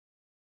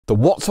The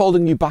What's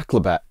Holding You Back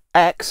bet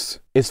X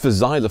is for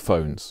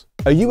xylophones.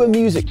 Are you a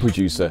music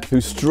producer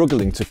who's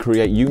struggling to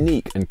create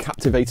unique and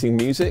captivating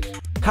music?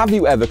 Have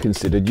you ever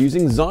considered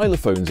using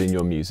xylophones in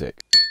your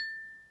music?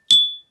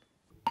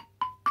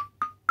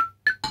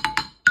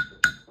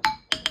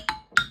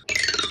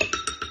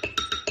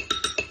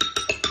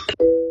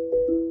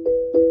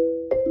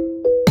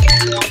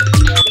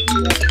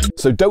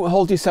 So don't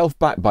hold yourself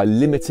back by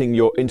limiting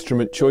your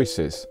instrument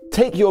choices.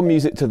 Take your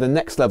music to the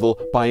next level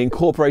by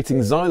incorporating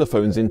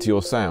xylophones into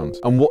your sound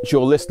and watch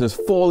your listeners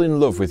fall in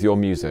love with your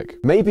music.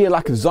 Maybe a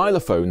lack of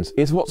xylophones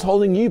is what's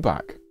holding you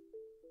back.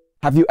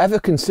 Have you ever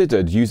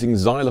considered using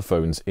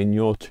xylophones in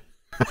your...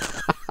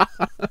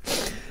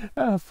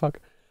 Oh, fuck.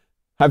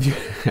 Have you...